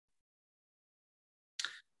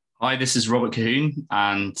Hi, this is Robert Cahoon,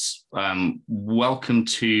 and welcome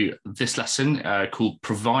to this lesson called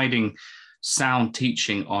Providing Sound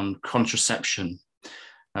Teaching on Contraception.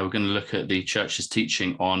 We're going to look at the Church's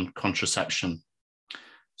teaching on contraception.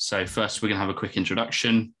 So first, we're going to have a quick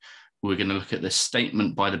introduction. We're going to look at this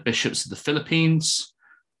statement by the bishops of the Philippines.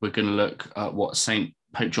 We're going to look at what St.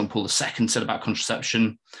 Pope John Paul II said about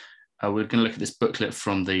contraception. We're going to look at this booklet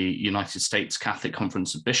from the United States Catholic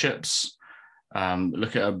Conference of Bishops.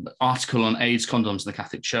 Look at an article on AIDS, condoms in the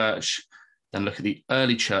Catholic Church, then look at the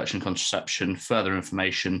early church and contraception, further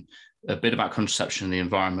information, a bit about contraception and the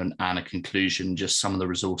environment, and a conclusion, just some of the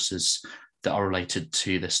resources that are related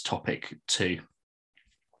to this topic too.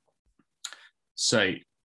 So,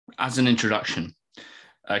 as an introduction,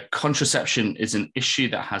 contraception is an issue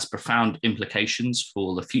that has profound implications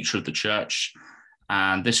for the future of the church,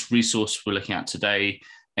 and this resource we're looking at today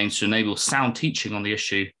aims to enable sound teaching on the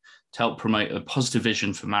issue to help promote a positive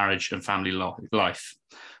vision for marriage and family life.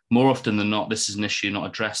 More often than not, this is an issue not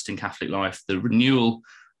addressed in Catholic life. The renewal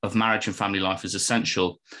of marriage and family life is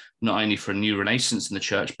essential, not only for a new renaissance in the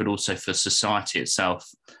church, but also for society itself.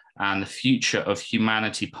 And the future of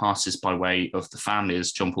humanity passes by way of the family,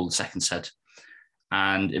 as John Paul II said.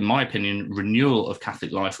 And in my opinion, renewal of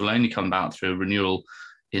Catholic life will only come about through a renewal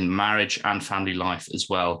in marriage and family life as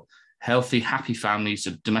well. Healthy, happy families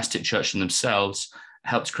of domestic church in themselves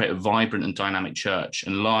help to create a vibrant and dynamic church,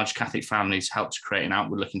 and large Catholic families help to create an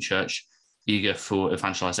outward-looking church eager for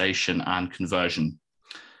evangelization and conversion.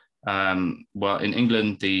 Well, in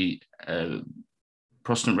England, the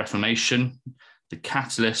Protestant Reformation, the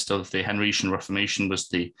catalyst of the Henrician Reformation was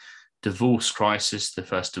the divorce crisis, the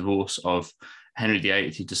first divorce of Henry VIII.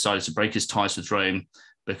 He decided to break his ties with Rome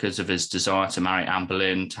because of his desire to marry Anne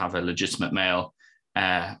Boleyn, to have a legitimate male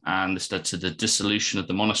heir, and this led to the dissolution of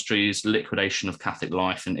the monasteries. Liquidation of Catholic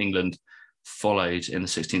life in England followed in the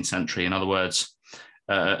 16th century. In other words,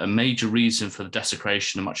 a major reason for the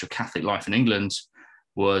desecration of much of Catholic life in England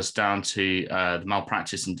was down to the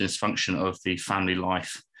malpractice and dysfunction of the family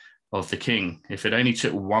life of the king. If it only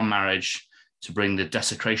took one marriage to bring the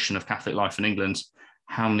desecration of Catholic life in England,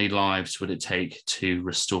 how many lives would it take to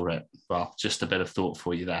restore it? Well, just a bit of thought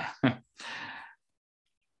for you there.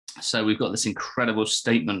 So we've got this incredible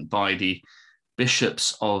statement by the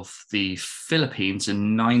bishops of the Philippines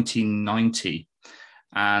in 1990.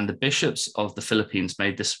 And the bishops of the Philippines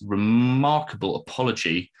made this remarkable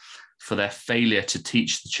apology for their failure to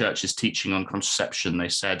teach the church's teaching on contraception. They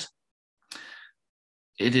said,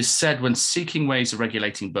 "It is said when seeking ways of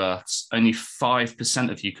regulating births, only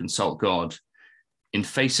 5% of you consult God. In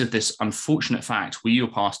face of this unfortunate fact, we, your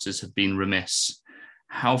pastors, have been remiss.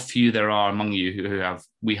 How few there are among you who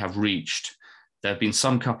we have reached. There have been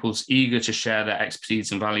some couples eager to share their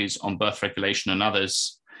expertise and values on birth regulation, and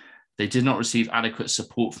others. They did not receive adequate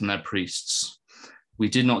support from their priests. We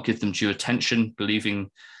did not give them due attention,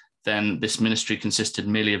 believing then this ministry consisted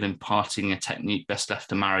merely of imparting a technique best left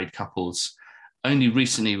to married couples. Only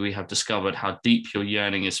recently we have discovered how deep your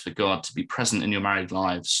yearning is for God to be present in your married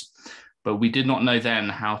lives. But we did not know then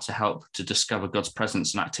how to help to discover God's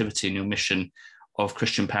presence and activity in your mission of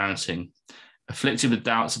Christian parenting. Afflicted with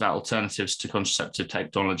doubts about alternatives to contraceptive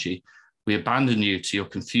technology, we abandon you to your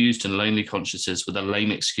confused and lonely consciences with a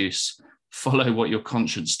lame excuse. Follow what your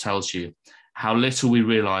conscience tells you. How little we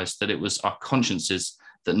realized that it was our consciences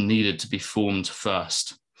that needed to be formed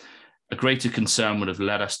first. A greater concern would have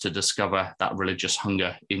led us to discover that religious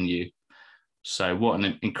hunger in you." So what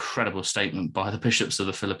an incredible statement by the bishops of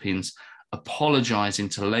the Philippines, apologizing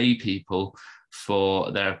to lay people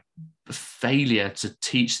for their failure to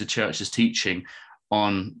teach the church's teaching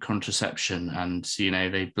on contraception. And,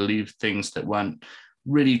 they believed things that weren't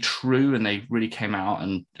really true, and they really came out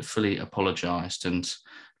and fully apologized. And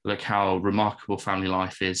look how remarkable family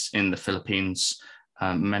life is in the Philippines.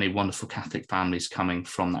 Many wonderful Catholic families coming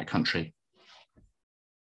from that country.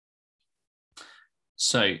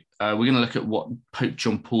 So we're going to look at what Pope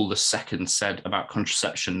John Paul II said about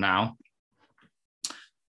contraception now.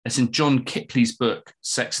 It's in John Kippley's book,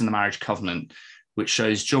 Sex and the Marriage Covenant, which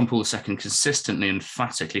shows John Paul II consistently and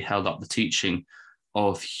emphatically held up the teaching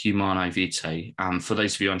of Humanae Vitae. For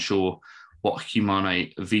those of you unsure what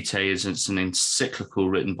Humanae Vitae is, it's an encyclical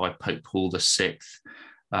written by Pope Paul VI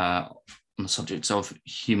on the subject of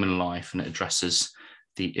human life, and it addresses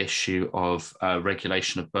the issue of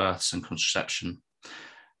regulation of births and contraception.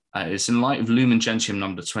 It's in light of Lumen Gentium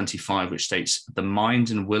number 25, which states, "The mind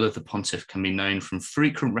and will of the pontiff can be known from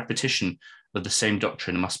frequent repetition of the same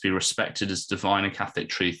doctrine and must be respected as divine and Catholic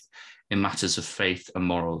truth in matters of faith and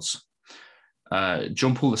morals."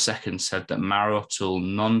 John Paul II said that marital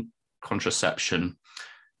non-contraception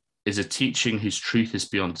is a teaching whose truth is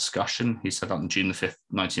beyond discussion. He said that on June the 5th,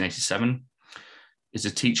 1987. Is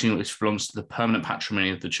a teaching which belongs to the permanent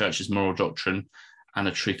patrimony of the church's moral doctrine and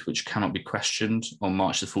a truth which cannot be questioned, on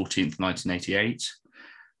March the 14th, 1988.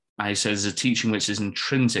 And he says, a teaching which is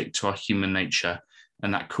intrinsic to our human nature,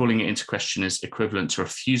 and that calling it into question is equivalent to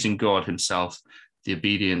refusing God himself the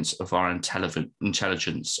obedience of our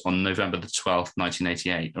intelligence, on November the 12th,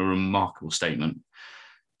 1988, a remarkable statement.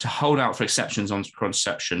 To hold out for exceptions on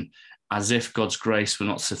contraception as if God's grace were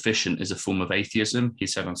not sufficient is a form of atheism, he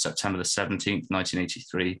said on September the 17th,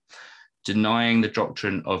 1983. Denying the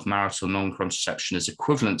doctrine of marital non-contraception is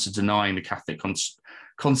equivalent to denying the Catholic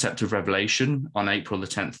concept of revelation, on April the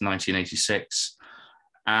 10th, 1986.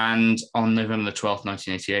 And on November the 12th,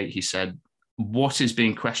 1988, he said, what is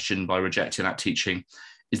being questioned by rejecting that teaching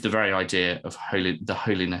is the very idea of the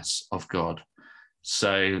holiness of God.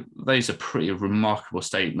 So those are pretty remarkable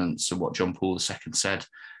statements of what John Paul II said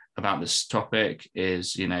about this topic.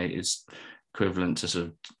 Is equivalent to sort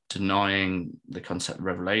of denying the concept of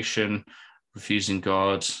revelation, refusing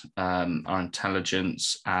God, our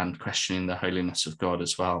intelligence, and questioning the holiness of God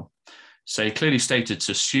as well. So he clearly stated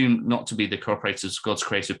to assume not to be the cooperators of God's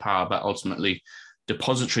creative power, but ultimately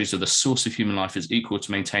depositories of the source of human life, is equal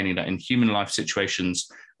to maintaining that in human life situations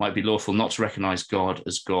might be lawful not to recognize God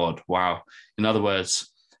as God. Wow. In other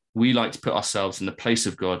words, we like to put ourselves in the place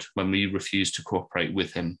of God when we refuse to cooperate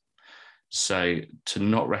with him. So to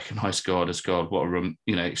not recognize God as God, what a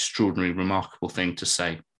extraordinary, remarkable thing to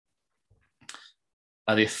say.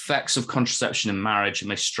 The effects of contraception in marriage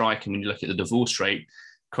may strike, and when you look at the divorce rate,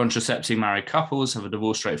 contracepting married couples have a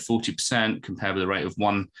divorce rate of 40% compared with a rate of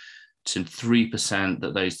 1 to 3%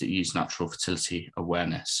 that those that use natural fertility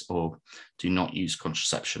awareness or do not use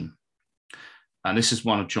contraception. And this is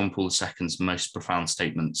one of John Paul II's most profound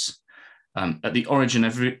statements. At the origin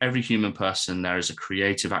of every human person, there is a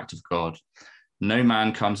creative act of God. No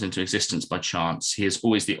man comes into existence by chance. He is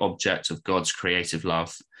always the object of God's creative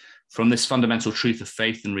love. From this fundamental truth of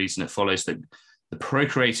faith and reason, it follows that the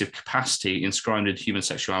procreative capacity inscribed in human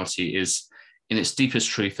sexuality is, in its deepest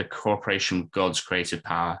truth, a cooperation with God's creative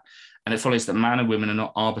power. And it follows that man and women are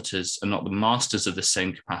not arbiters and not the masters of the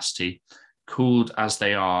same capacity, called as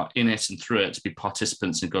they are in it and through it to be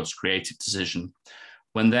participants in God's creative decision.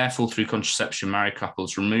 When therefore through contraception married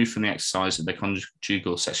couples remove from the exercise of their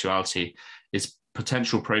conjugal sexuality its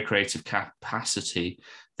potential procreative capacity,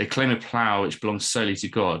 they claim a power which belongs solely to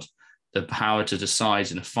God, the power to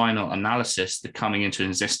decide in a final analysis the coming into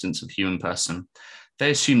existence of the human person.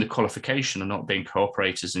 They assume the qualification of not being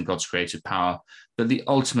cooperators in God's creative power, but the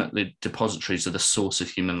ultimate depositories of the source of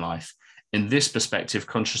human life. In this perspective,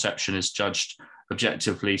 contraception is judged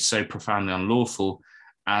objectively so profoundly unlawful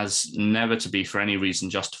as never to be for any reason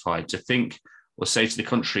justified. To think or say to the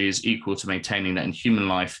contrary is equal to maintaining that in human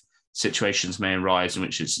life, situations may arise in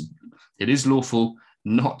which it is lawful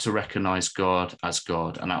not to recognize God as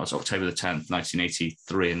God. And that was October the 10th,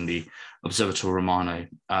 1983 in the Observatorio Romano.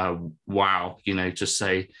 Wow, to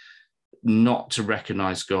say not to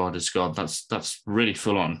recognize God as God, that's really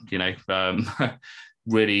full on,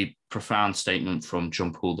 really profound statement from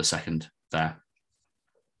John Paul II there.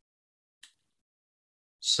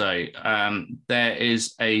 So there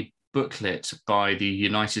is a booklet by the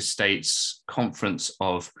United States Conference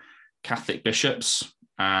of Catholic Bishops,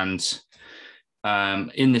 and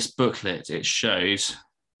in this booklet it shows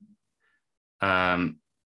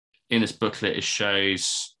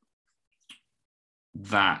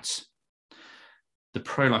that the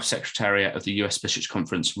pro-life secretariat of the US Bishops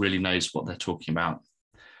Conference really knows what they're talking about.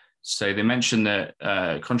 So they mentioned the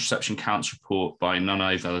Contraception Counts report by none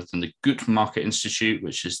other than the Guttmacher Institute,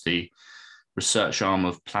 which is the research arm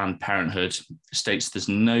of Planned Parenthood, states there's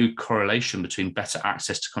no correlation between better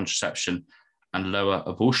access to contraception and lower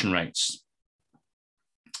abortion rates.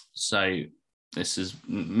 So this is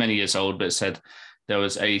many years old, but it said there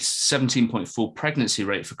was a 17.4 pregnancy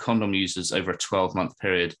rate for condom users over a 12-month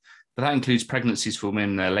period. But that includes pregnancies for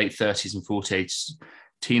women in their late 30s and 40s.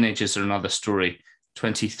 Teenagers are another story.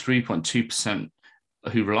 23.2%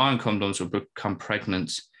 who rely on condoms will become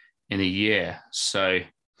pregnant in a year. So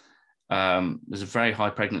there's a very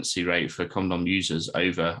high pregnancy rate for condom users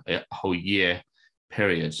over a whole year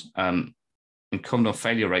period. And condom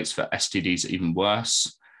failure rates for STDs are even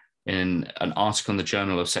worse. In an article in the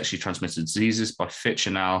Journal of Sexually Transmitted Diseases by Fitch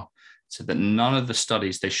and al. Said that none of the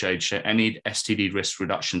studies they showed show any STD risk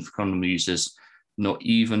reduction for condom users, not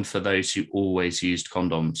even for those who always used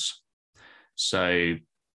condoms. So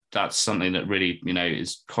that's something that really,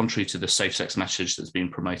 is contrary to the safe sex message that's been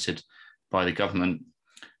promoted by the government.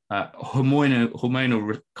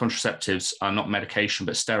 Hormonal contraceptives are not medication,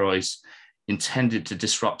 but steroids intended to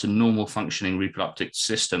disrupt a normal functioning reproductive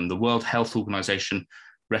system. The World Health Organization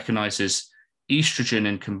recognizes estrogen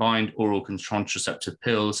in combined oral contraceptive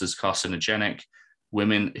pills as carcinogenic.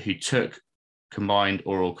 Women who took combined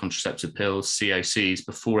oral contraceptive pills, COCs,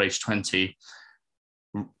 before age 20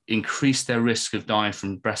 increased their risk of dying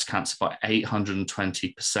from breast cancer by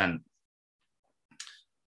 820%.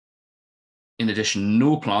 In addition,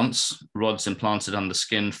 Norplants, rods implanted under the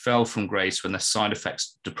skin, fell from grace when their side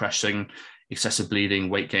effects, depression, excessive bleeding,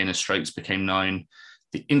 weight gain, and strokes became known.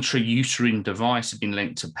 The intrauterine device had been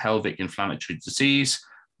linked to pelvic inflammatory disease,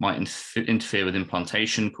 might interfere with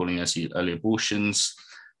implantation, causing early abortions.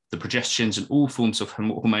 The progestins and all forms of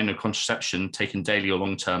hormonal contraception taken daily or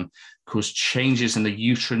long-term cause changes in the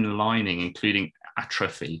uterine lining, including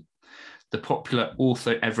atrophy. The popular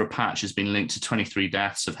Ortho-Evra patch has been linked to 23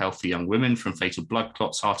 deaths of healthy young women from fatal blood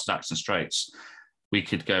clots, heart attacks, and strokes. We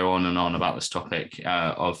could go on and on about this topic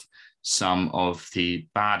of some of the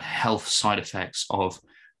bad health side effects of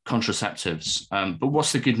contraceptives. But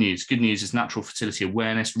what's the good news? Good news is natural fertility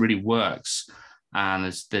awareness really works.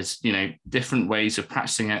 And there's different ways of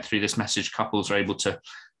practicing it. Through this message, couples are able to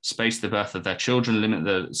space the birth of their children, limit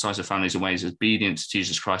the size of families in ways obedient to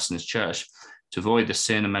Jesus Christ and his church, to avoid the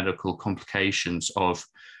sin and medical complications of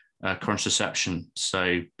contraception.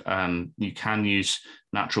 So you can use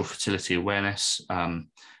natural fertility awareness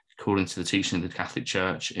according to the teaching of the Catholic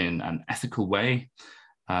Church in an ethical way.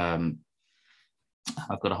 I've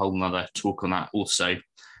got a whole nother talk on that also.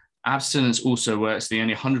 Abstinence also works. The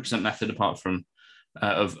only 100% method apart from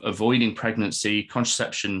of avoiding pregnancy.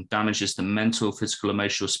 Contraception damages the mental, physical,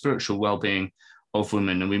 emotional, spiritual well-being of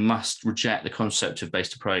women, and we must reject the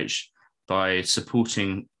contraceptive-based approach by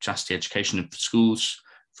supporting chastity education in schools.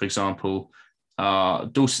 For example,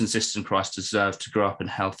 daughters and sisters in Christ deserve to grow up in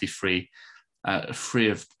healthy, free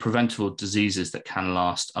of preventable diseases that can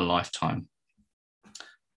last a lifetime.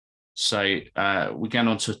 So we get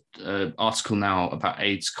on to an article now about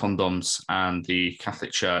AIDS, condoms, and the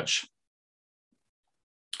Catholic Church.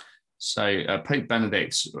 So Pope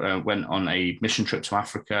Benedict went on a mission trip to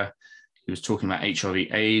Africa. He was talking about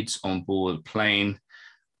HIV/AIDS on board a plane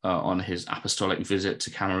on his apostolic visit to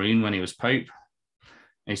Cameroon when he was Pope.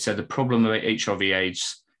 And he said the problem of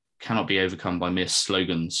HIV/AIDS cannot be overcome by mere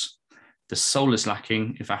slogans. The soul is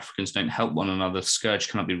lacking. If Africans don't help one another, the scourge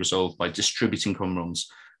cannot be resolved by distributing condoms.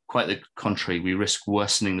 Quite the contrary, we risk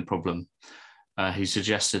worsening the problem. He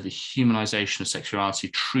suggested the humanization of sexuality,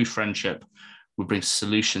 true friendship, would bring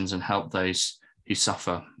solutions and help those who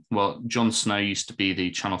suffer. Well, Jon Snow used to be the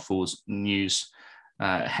Channel 4's news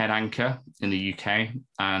head anchor in the UK,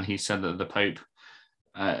 and he said that the Pope,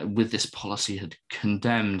 with this policy, had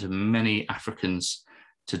condemned many Africans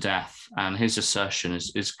to death, and his assertion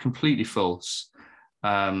is completely false.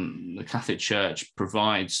 The Catholic Church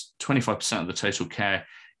provides 25% of the total care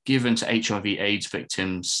given to HIV/AIDS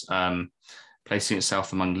victims, placing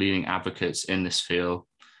itself among leading advocates in this field.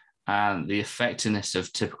 And the effectiveness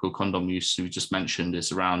of typical condom use we just mentioned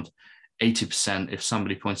is around 80%. If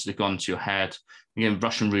somebody pointed a gun to your head, again,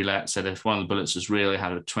 Russian roulette said if one of the bullets was real, it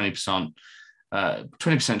had a 20%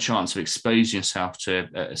 chance of exposing yourself to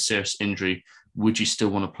a serious injury. Would you still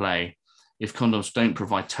want to play? If condoms don't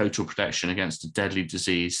provide total protection against a deadly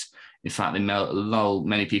disease, in fact, they lull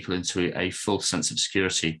many people into a false sense of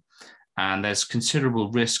security. And there's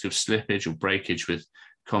considerable risk of slippage or breakage with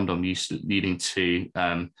condom use, leading to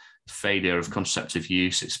failure of contraceptive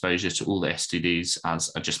use, exposure to all the STDs,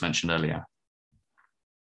 as I just mentioned earlier.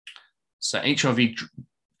 So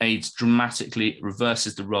HIV/AIDS dramatically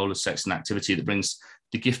reverses the role of sex and activity that brings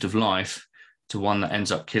the gift of life to one that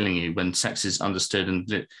ends up killing you. When sex is understood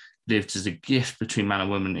and lived as a gift between man and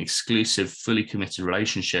woman, exclusive, fully committed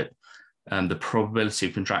relationship, the probability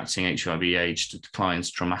of contracting HIV/AIDS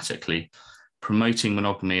declines dramatically. Promoting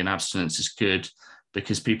monogamy and abstinence is good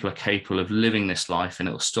because people are capable of living this life, and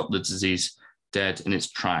it will stop the disease dead in its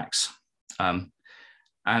tracks. And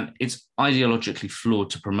it's ideologically flawed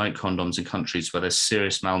to promote condoms in countries where there's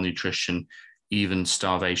serious malnutrition, even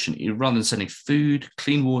starvation. Rather than sending food,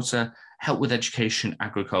 clean water, help with education,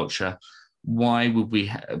 agriculture, why would we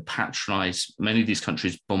patronize many of these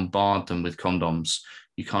countries, bombard them with condoms?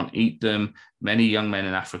 You can't eat them. Many young men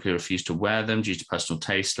in Africa refuse to wear them due to personal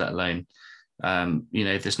taste, let alone,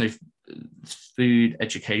 there's no food,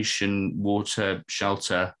 education, water,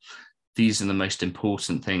 shelter. These are the most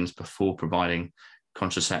important things before providing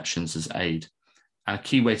contraceptions as aid. And a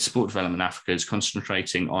key way to support development in Africa is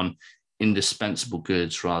concentrating on indispensable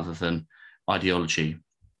goods rather than ideology.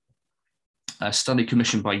 A study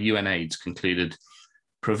commissioned by UNAIDS concluded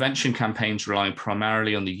prevention campaigns relying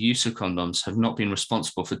primarily on the use of condoms have not been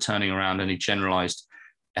responsible for turning around any generalized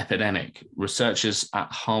epidemic. Researchers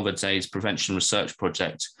at Harvard's AIDS Prevention Research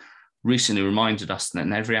Project recently reminded us that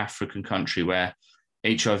in every African country where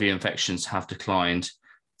HIV infections have declined,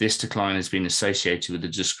 this decline has been associated with a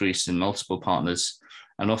decrease in multiple partners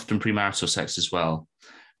and often premarital sex as well.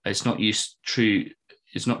 It's not true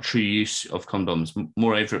use of condoms.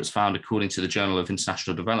 Moreover, it's found, according to the Journal of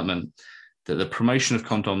International Development, that the promotion of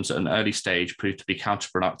condoms at an early stage proved to be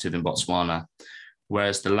counterproductive in Botswana,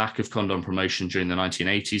 whereas the lack of condom promotion during the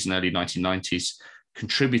 1980s and early 1990s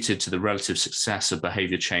contributed to the relative success of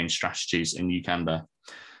behavior change strategies in Uganda.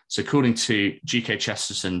 So according to G.K.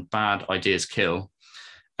 Chesterton, bad ideas kill,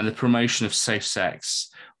 and the promotion of safe sex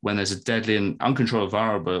when there's a deadly and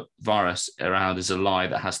uncontrollable virus around is a lie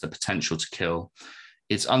that has the potential to kill.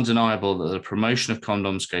 It's undeniable that the promotion of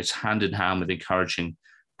condoms goes hand in hand with encouraging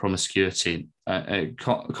promiscuity.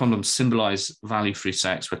 Condoms symbolize value-free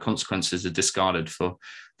sex where consequences are discarded for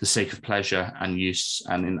the sake of pleasure and use.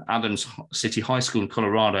 And in Adams City High School in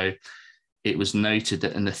Colorado, it was noted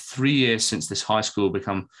that in the 3 years since this high school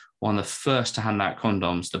become one of the first to hand out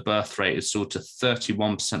condoms, the birth rate is soared to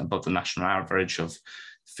 31% above the national average of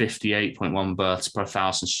 58.1 births per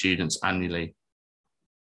 1,000 students annually.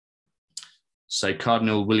 So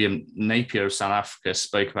Cardinal William Napier of South Africa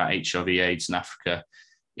spoke about HIV/AIDS in Africa,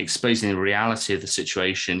 exposing the reality of the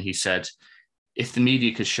situation. He said, if the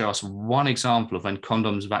media could show us one example of when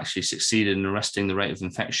condoms have actually succeeded in arresting the rate of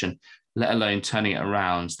infection, let alone turning it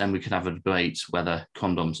around, then we could have a debate whether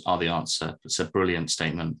condoms are the answer. It's a brilliant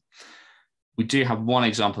statement. We do have one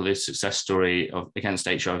example of this success story against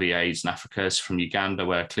HIV/AIDS in Africa. It's from Uganda,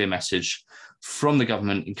 where a clear message from the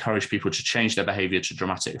government encouraged people to change their behavior to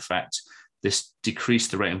dramatic effect. This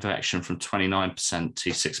decreased the rate of infection from 29% to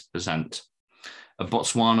 6%.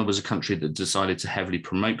 Botswana was a country that decided to heavily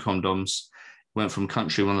promote condoms. It went from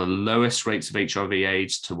country one of the lowest rates of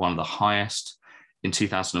HIV/AIDS to one of the highest. In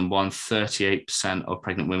 2001, 38% of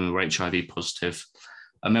pregnant women were HIV positive.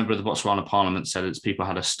 A member of the Botswana Parliament said its people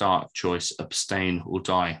had a stark choice: abstain or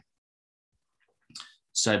die.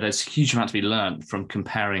 So there's a huge amount to be learned from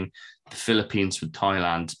comparing the Philippines with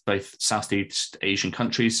Thailand. Both Southeast Asian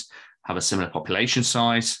countries have a similar population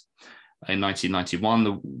size. In 1991,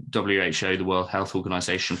 the WHO, the World Health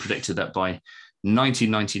Organization, predicted that by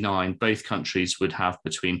 1999, both countries would have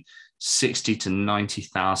between 60 to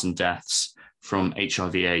 90,000 deaths from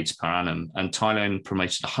HIV/AIDS per annum. And Thailand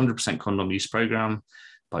promoted a 100% condom use program.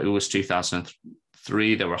 By August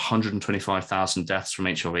 2003, there were 125,000 deaths from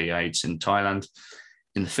HIV/AIDS in Thailand.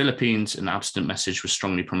 In the Philippines, an abstinent message was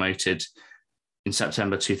strongly promoted. In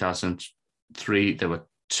September 2003, there were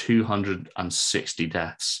 260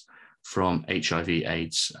 deaths from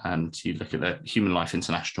HIV/AIDS. And you look at the Human Life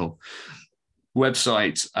International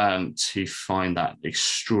website to find that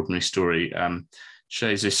extraordinary story.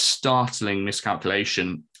 Shows this startling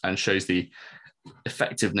miscalculation and shows the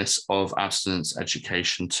effectiveness of abstinence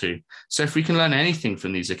education too. So if we can learn anything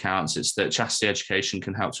from these accounts, it's that chastity education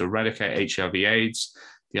can help to eradicate HIV/AIDS.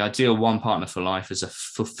 The ideal one partner for life is a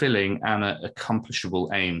fulfilling and an accomplishable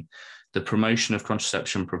aim. The promotion of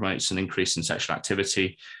contraception promotes an increase in sexual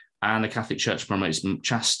activity, and the Catholic Church promotes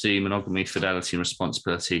chastity, monogamy, fidelity, and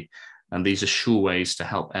responsibility. And these are sure ways to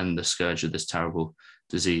help end the scourge of this terrible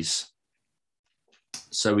disease.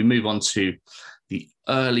 So we move on to the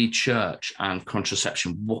early church and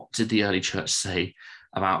contraception. What did the early church say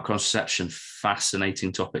about contraception?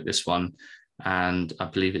 Fascinating topic, this one. And I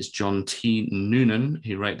believe it's John T. Noonan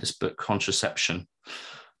who wrote this book, Contraception,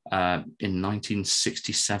 in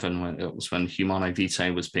 1967, when it was when Humanae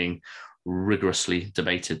Vitae was being rigorously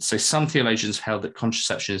debated. So some theologians held that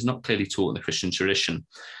contraception is not clearly taught in the Christian tradition.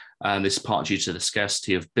 And this is part due to the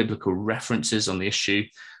scarcity of biblical references on the issue.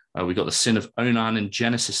 We've got the sin of Onan in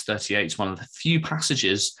Genesis 38. It's one of the few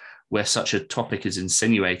passages where such a topic is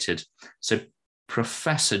insinuated. So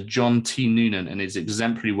Professor John T. Noonan, in his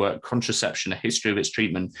exemplary work, Contraception, A History of Its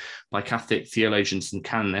Treatment by Catholic Theologians and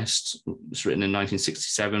Canonists, it was written in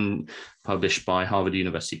 1967, published by Harvard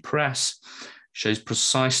University Press, shows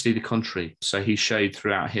precisely the contrary. So he showed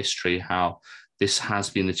throughout history how this has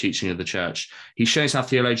been the teaching of the church. He shows how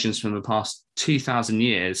theologians from the past 2,000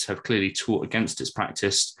 years have clearly taught against its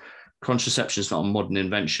practice. Contraception is not a modern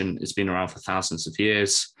invention. It's been around for thousands of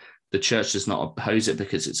years. The church does not oppose it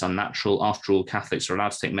because it's unnatural. After all, Catholics are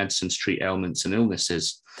allowed to take medicine to treat ailments and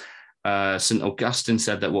illnesses. St. Augustine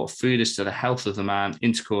said that what food is to the health of the man,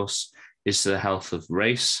 intercourse is to the health of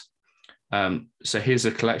race. So here's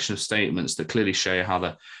a collection of statements that clearly show how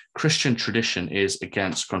the Christian tradition is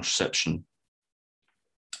against contraception.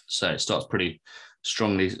 So it starts pretty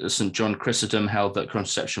strongly. St. John Chrysostom held that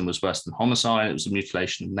contraception was worse than homicide. It was a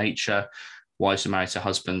mutilation of nature. wives are married to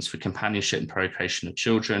husbands for companionship and procreation of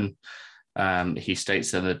children. He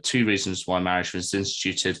states that there are two reasons why marriage was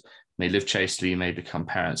instituted. You may live chastely, you may become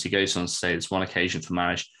parents. He goes on to say there's one occasion for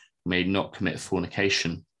marriage, you may not commit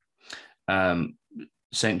fornication.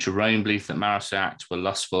 St. Jerome believed that marital acts were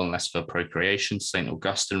lustful unless for procreation. St.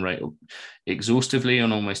 Augustine wrote exhaustively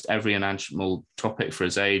on almost every imaginable topic for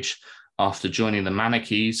his age. After joining the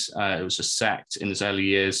Manichees, it was a sect in his early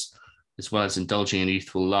years, as well as indulging in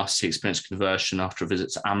youthful lust. He experienced conversion after a visit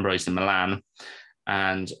to Ambrose in Milan.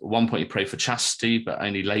 And at one point he prayed for chastity, but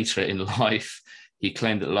only later in life, he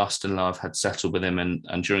claimed that lust and love had settled with him.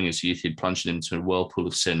 And during his youth, he'd plunged into a whirlpool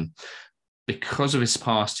of sin. Because of his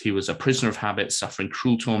past, he was a prisoner of habit, suffering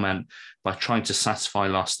cruel torment by trying to satisfy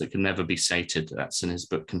lust that could never be sated. That's in his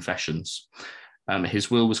book, Confessions.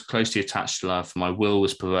 His will was closely attached to love. My will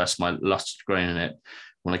was perverse, my lust had grown in it.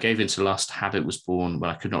 When I gave into lust, habit was born. When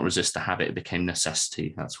I could not resist the habit, it became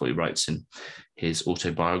necessity. That's what he writes in his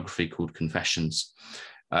autobiography called Confessions.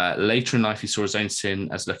 Later in life, he saw his own sin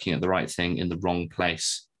as looking at the right thing in the wrong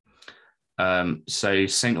place. So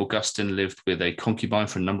St. Augustine lived with a concubine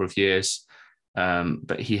for a number of years,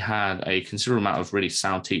 but he had a considerable amount of really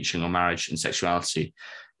sound teaching on marriage and sexuality.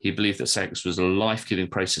 He believed that sex was a life-giving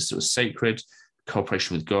process that was sacred,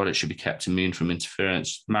 cooperation with God, it should be kept immune from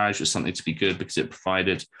interference. Marriage was something to be good because it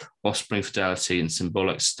provided offspring fidelity and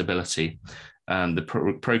symbolic stability.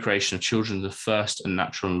 The procreation of children, the first and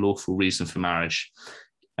natural and lawful reason for marriage.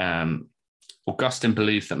 Augustine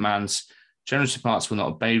believed that man's generative parts will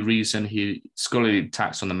not obey reason. He scholarly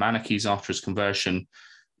attacks on the Manichees after his conversion.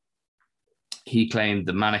 He claimed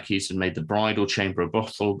the Manichees had made the bridal chamber a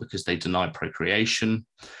brothel because they denied procreation.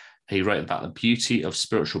 He wrote about the beauty of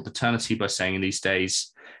spiritual paternity by saying, in these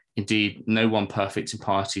days, indeed, no one perfect in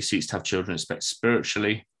piety seeks to have children except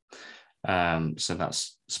spiritually. So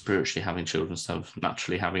that's spiritually having children instead of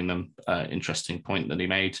naturally having them. Interesting point that he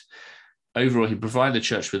made. Overall, he provided the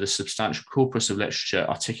church with a substantial corpus of literature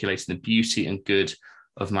articulating the beauty and good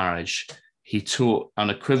of marriage. He taught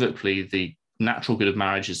unequivocally the natural good of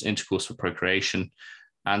marriage as intercourse for procreation.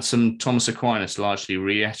 And some Thomas Aquinas largely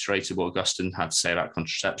reiterated what Augustine had to say about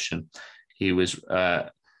contraception. He was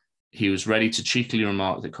ready to cheekily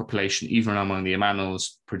remark that copulation, even among the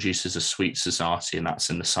animals, produces a sweet society, and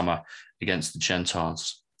that's in the summer against the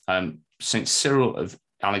Gentiles. St. Cyril of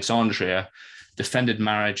Alexandria defended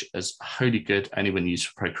marriage as wholly good only when used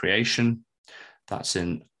for procreation. That's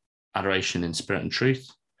in Adoration in Spirit and Truth.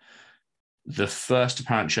 The first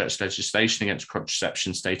apparent church legislation against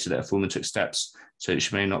contraception stated that if a woman took steps so that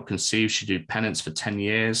she may not conceive, she'd do penance for 10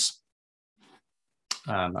 years.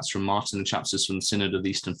 That's from Martin and chapters from the Synod of the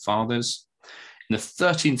Eastern Fathers. In the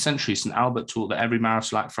 13th century, St. Albert taught that every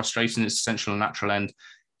marital act frustrating its essential and natural end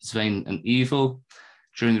is vain and evil.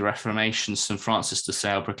 During the Reformation, St. Francis de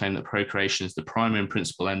Sales proclaimed that procreation is the primary and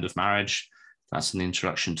principal end of marriage. That's in the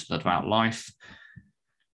Introduction to the Devout Life.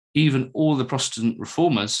 Even all the Protestant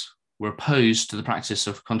reformers were opposed to the practice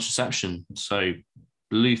of contraception. So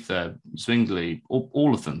Luther, Zwingli,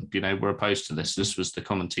 all of them, were opposed to this. This was the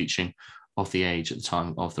common teaching of the age at the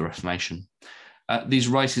time of the Reformation. These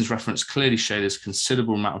writings reference clearly show there's a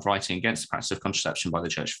considerable amount of writing against the practice of contraception by the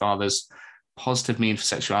Church Fathers. Positive meaning for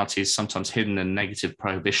sexuality is sometimes hidden in negative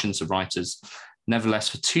prohibitions of writers. Nevertheless,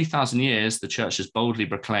 for 2,000 years, the Church has boldly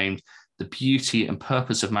proclaimed the beauty and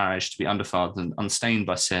purpose of marriage to be undefiled and unstained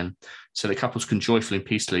by sin, so that couples can joyfully and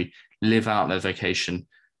peacefully live out their vocation,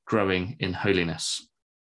 growing in holiness.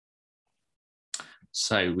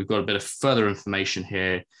 So we've got a bit of further information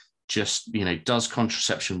here. Just, does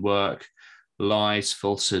contraception work? Lies,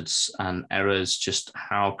 falsehoods, and errors, just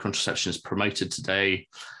how contraception is promoted today,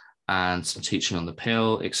 and some teaching on the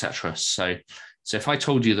pill, etc. So if I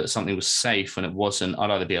told you that something was safe when it wasn't,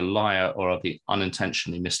 I'd either be a liar or I'd be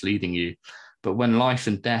unintentionally misleading you. But when life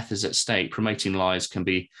and death is at stake, promoting lies can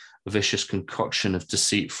be a vicious concoction of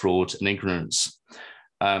deceit, fraud, and ignorance.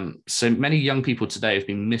 So many young people today have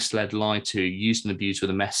been misled, lied to, used and abused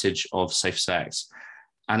with a message of safe sex.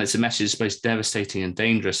 And it's a message that's both devastating and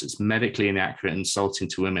dangerous. It's medically inaccurate and insulting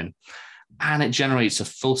to women. And it generates a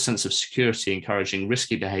false sense of security, encouraging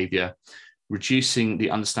risky behavior, reducing the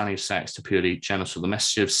understanding of sex to purely genital. The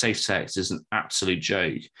message of safe sex is an absolute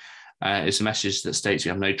joke. It's a message that states we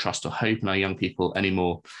have no trust or hope in our young people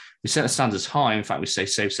anymore. We set the standards high. In fact, we say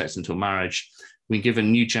safe sex until marriage. We give a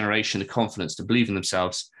new generation the confidence to believe in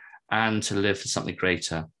themselves and to live for something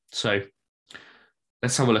greater. So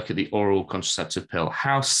let's have a look at the oral contraceptive pill.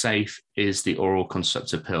 How safe is the oral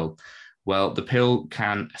contraceptive pill? Well, the pill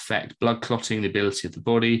can affect blood clotting, the ability of the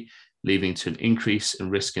body, leading to an increase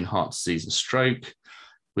in risk in heart disease and stroke.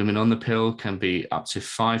 Women on the pill can be up to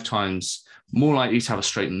 5 times more likely to have a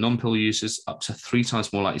stroke than non-pill users, up to 3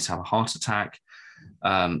 times more likely to have a heart attack.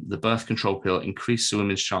 The birth control pill increases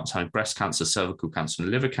women's chance of having breast cancer, cervical cancer,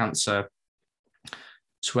 and liver cancer.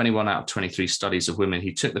 21 out of 23 studies of women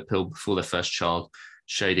who took the pill before their first child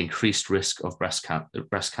showed increased risk of breast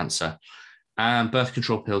cancer. And birth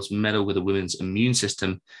control pills meddle with a woman's immune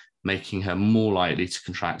system, making her more likely to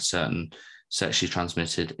contract certain sexually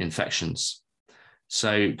transmitted infections.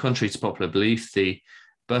 So, contrary to popular belief, the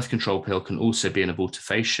birth control pill can also be an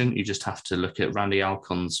abortifacient. You just have to look at Randy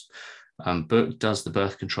Alcon's book, Does the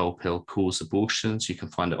Birth Control Pill Cause Abortions? You can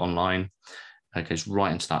find it online. It goes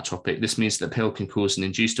right into that topic. This means that the pill can cause an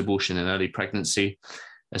induced abortion in early pregnancy.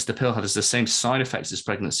 As the pill has the same side effects as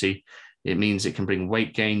pregnancy, it means it can bring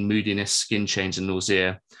weight gain, moodiness, skin change, and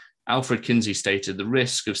nausea. Alfred Kinsey stated, the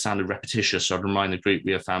risk of sounding repetitious, so I'd remind the group,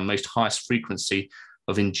 we have found most highest frequency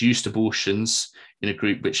of induced abortions in a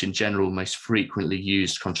group which in general most frequently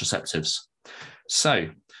used contraceptives. So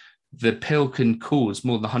the pill can cause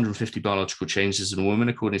more than 150 biological changes in a woman,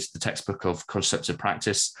 according to the textbook of contraceptive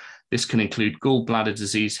practice. This can include gallbladder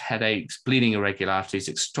disease, headaches, bleeding irregularities,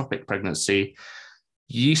 ectopic pregnancy,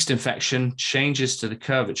 yeast infection, changes to the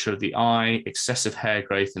curvature of the eye, excessive hair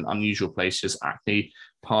growth in unusual places, acne,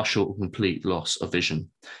 partial or complete loss of vision.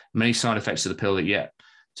 Many side effects of the pill that yet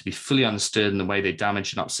to be fully understood in the way they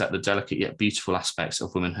damage and upset the delicate yet beautiful aspects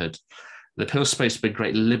of womanhood. The pill is supposed to bring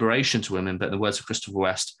great liberation to women, but in the words of Christopher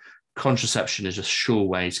West, contraception is a sure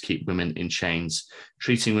way to keep women in chains.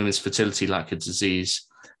 Treating women's fertility like a disease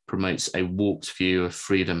promotes a warped view of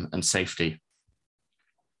freedom and safety.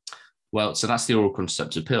 Well, so that's the oral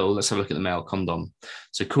contraceptive pill. Let's have a look at the male condom.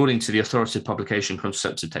 So according to the authoritative publication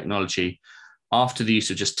Contraceptive Technology, after the use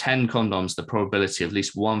of just 10 condoms, the probability of at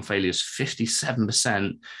least one failure is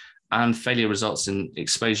 57%, and failure results in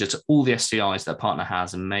exposure to all the STIs that a partner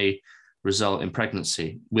has and may result in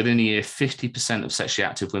pregnancy. Within a year, 50% of sexually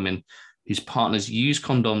active women whose partners use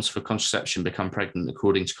condoms for contraception become pregnant,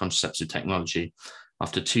 according to Contraceptive Technology.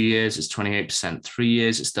 After 2 years, it's 28%. 3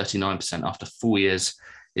 years, it's 39%. After 4 years,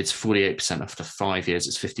 it's 48%. After 5 years,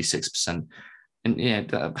 it's 56%. And yeah,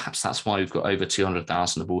 perhaps that's why we've got over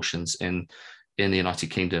 200,000 abortions in the United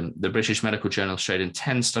Kingdom. The British Medical Journal showed in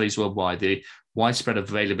 10 studies worldwide, the widespread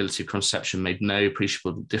availability of contraception made no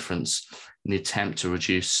appreciable difference in the attempt to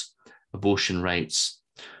reduce abortion rates.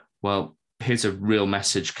 Well, here's a real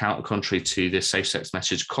message, contrary to this safe sex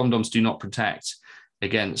message. Condoms do not protect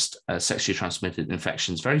against sexually transmitted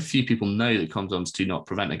infections. Very few people know that condoms do not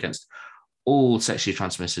prevent against all sexually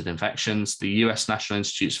transmitted infections. The US National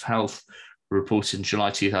Institutes of Health reported in July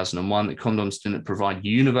 2001 that condoms didn't provide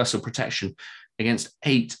universal protection against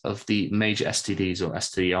 8 of the major STDs or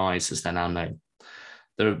STIs, as they're now known.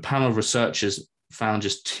 The panel of researchers found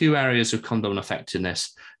just 2 areas of condom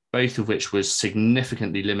effectiveness, both of which was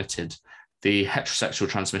significantly limited: the heterosexual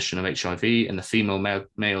transmission of HIV and the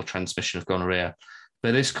female-male transmission of gonorrhea.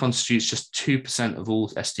 But this constitutes just 2% of all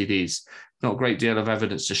STDs. Not a great deal of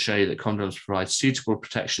evidence to show that condoms provide suitable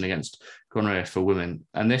protection against gonorrhea for women.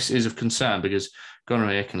 And this is of concern because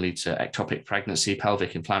gonorrhea can lead to ectopic pregnancy,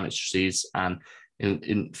 pelvic inflammatory disease, and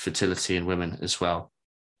infertility in women as well.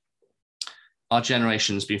 Our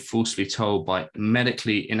generation has been forcibly told by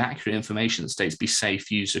medically inaccurate information that states be safe,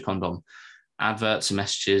 use a condom. Adverts and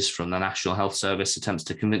messages from the National Health Service attempts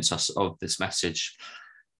to convince us of this message.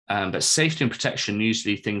 But safety and protection are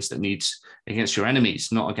usually things that need against your enemies,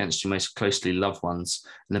 not against your most closely loved ones.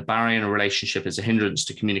 And the barrier in a relationship is a hindrance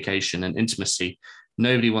to communication and intimacy.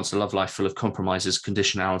 Nobody wants a love life full of compromises,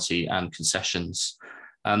 conditionality, and concessions.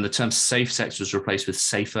 And the term safe sex was replaced with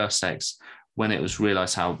safer sex when it was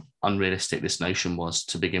realized how unrealistic this notion was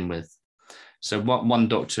to begin with. So one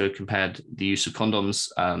doctor compared the use of condoms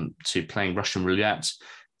to playing Russian roulette.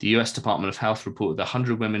 The US Department of Health reported that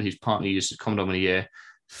 100 women whose partner used a condom in a year,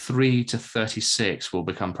 3 to 36 will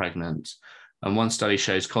become pregnant. And one study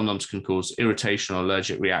shows condoms can cause irritation or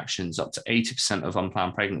allergic reactions. Up to 80% of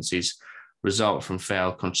unplanned pregnancies result from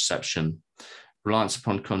failed contraception. Reliance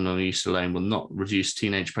upon condom use alone will not reduce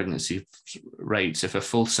teenage pregnancy rates if a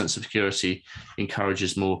false sense of security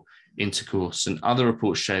encourages more intercourse. And other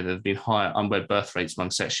reports show there have been higher unwed birth rates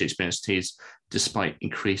among sexually experienced teens despite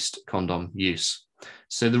increased condom use.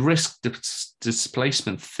 So the risk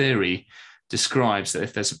displacement theory describes that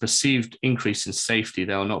if there's a perceived increase in safety,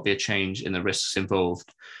 there will not be a change in the risks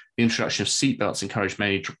involved. The introduction of seatbelts encouraged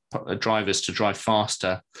many drivers to drive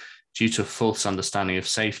faster due to a false understanding of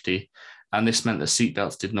safety. And this meant that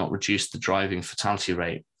seatbelts did not reduce the driving fatality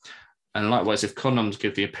rate. And likewise, if condoms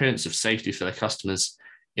give the appearance of safety for their customers,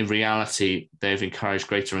 in reality, they've encouraged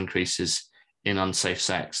greater increases in unsafe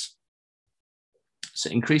sex. So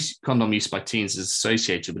increased condom use by teens is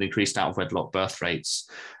associated with increased out-of-wedlock birth rates.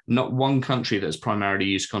 Not one country that has primarily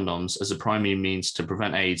used condoms as a primary means to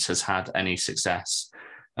prevent AIDS has had any success.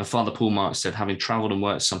 And Father Paul Marks said, having traveled and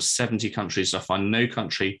worked some 70 countries, I find no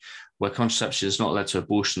country where contraception has not led to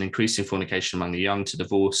abortion, increasing fornication among the young, to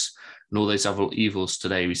divorce, and all those other evils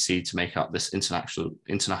today we see to make up this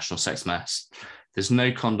international sex mess. There's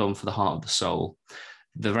no condom for the heart of the soul.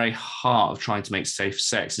 The very heart of trying to make safe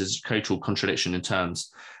sex is a total contradiction in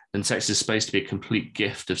terms. And sex is supposed to be a complete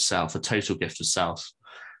gift of self, a total gift of self.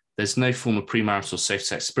 There's no form of premarital safe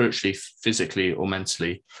sex, spiritually, physically, or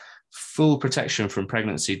mentally. Full protection from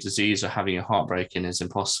pregnancy, disease, or having a heartbreaking is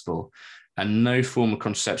impossible. And no form of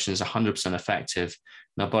contraception is 100% effective.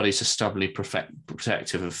 And our bodies are stubbornly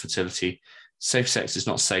protective of fertility. Safe sex is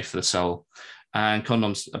not safe for the soul. And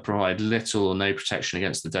condoms provide little or no protection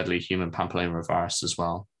against the deadly human papillomavirus as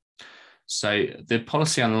well. So the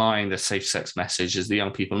policy underlying the safe sex message is the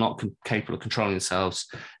young people not capable of controlling themselves,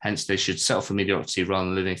 hence they should settle for mediocrity rather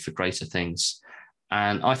than living for greater things.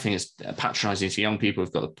 And I think it's patronizing to young people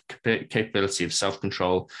who've got the capability of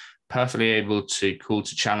self-control, perfectly able to call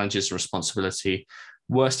to challenges and responsibility.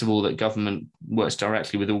 Worst of all, that government works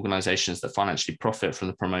directly with organizations that financially profit from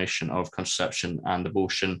the promotion of contraception and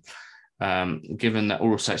abortion. Given that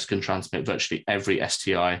oral sex can transmit virtually every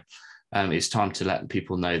STI, it's time to let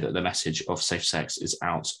people know that the message of safe sex is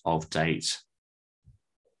out of date.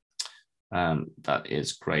 That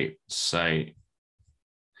is great. So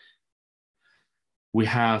we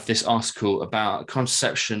have this article about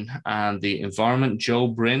contraception and the environment. Joel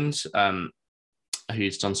Brind,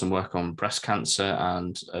 who's done some work on breast cancer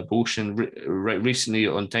and abortion, wrote recently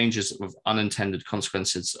on dangers of unintended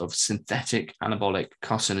consequences of synthetic, anabolic,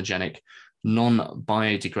 carcinogenic,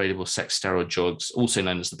 non-biodegradable sex steroid drugs, also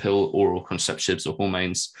known as the pill, oral contraceptives, or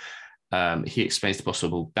hormones. He explains the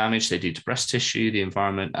possible damage they do to breast tissue, the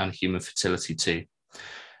environment, and human fertility too.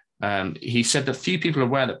 He said that few people are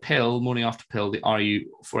aware that pill, morning after pill, the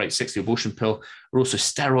RU4860 abortion pill, are also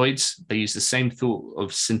steroids. They use the same thought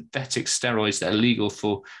of synthetic steroids that are legal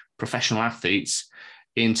for professional athletes.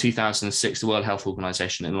 In 2006, the World Health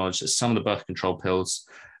Organization acknowledged that some of the birth control pills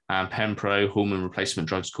and Pempro hormone replacement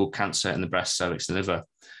drugs cause cancer in the breast, cervix, and liver.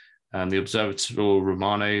 The Observatorio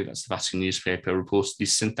Romano, that's the Vatican newspaper, reports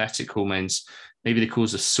these synthetic hormones may be the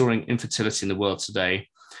cause of soaring infertility in the world today.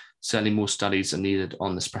 Certainly more studies are needed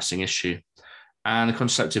on this pressing issue. And the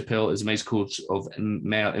contraceptive pill is a major cause of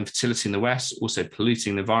male infertility in the West, also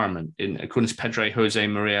polluting the environment. According to Pedro Jose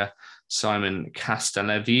Maria Simon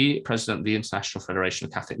Castellevi, president of the International Federation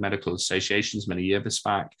of Catholic Medical Associations many years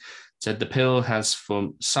back, said the pill has for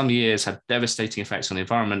some years had devastating effects on the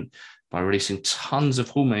environment by releasing tons of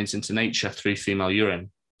hormones into nature through female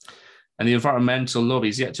urine. And the environmental lobby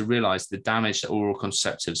is yet to realize the damage that oral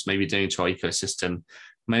contraceptives may be doing to our ecosystem.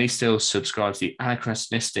 Many still subscribe to the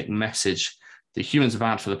anachronistic message that humans are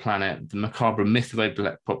bad for the planet. The macabre myth of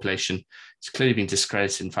overpopulation has clearly been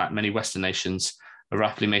discredited. In fact, many Western nations are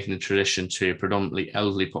rapidly making the tradition to a predominantly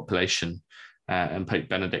elderly population, and Pope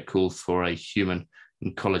Benedict called for a human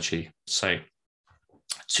ecology. So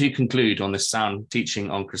to conclude on this sound teaching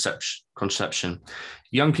on contraception,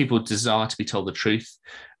 young people desire to be told the truth,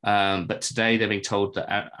 but today they're being told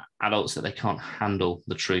that adults that they can't handle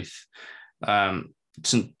the truth.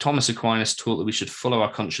 St. Thomas Aquinas taught that we should follow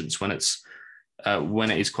our conscience when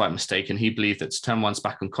it is quite mistaken. He believed that to turn one's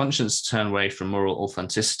back on conscience, to turn away from moral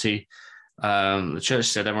authenticity. The church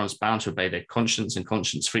said everyone's bound to obey their conscience, and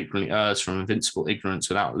conscience frequently errs from invincible ignorance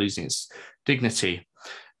without losing its dignity.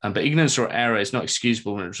 But ignorance or error is not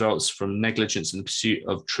excusable when it results from negligence in the pursuit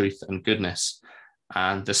of truth and goodness.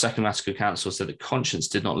 And the Second Vatican Council said that conscience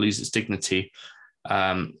did not lose its dignity,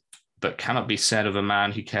 but cannot be said of a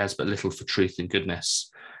man who cares but little for truth and goodness.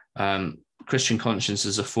 Christian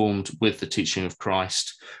consciences are formed with the teaching of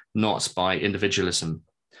Christ, not by individualism.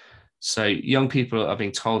 So young people are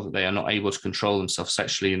being told that they are not able to control themselves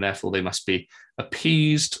sexually, and therefore they must be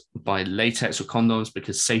appeased by latex or condoms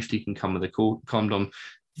because safety can come with a condom.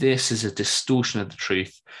 This is a distortion of the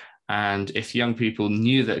truth. And if young people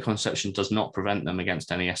knew that contraception does not prevent them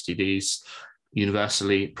against any STDs,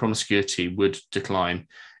 universally, promiscuity would decline.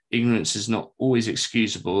 Ignorance is not always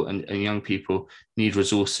excusable, and young people need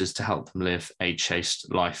resources to help them live a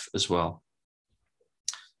chaste life as well.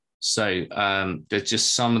 So there's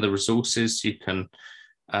just some of the resources you can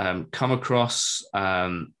come across.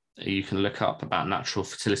 You can look up about natural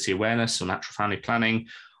fertility awareness or natural family planning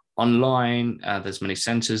online. There's many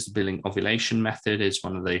centers. The billing ovulation method is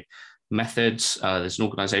one of the methods. There's an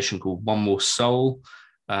organization called One More Soul,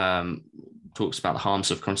 talks about the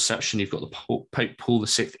harms of contraception. You've got the Pope Paul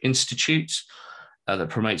VI Institute, that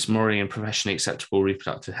promotes morally and professionally acceptable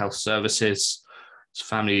reproductive health services. It's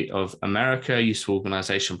Family of America, a useful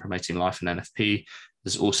organization promoting life in NFP.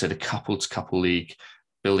 There's also the Couple to Couple League,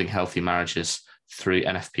 building healthy marriages through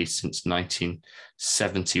NFP since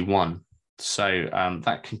 1971. So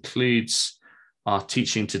that concludes our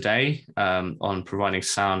teaching today on providing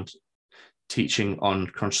sound teaching on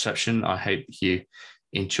contraception. I hope you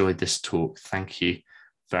enjoyed this talk. Thank you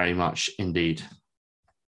very much indeed.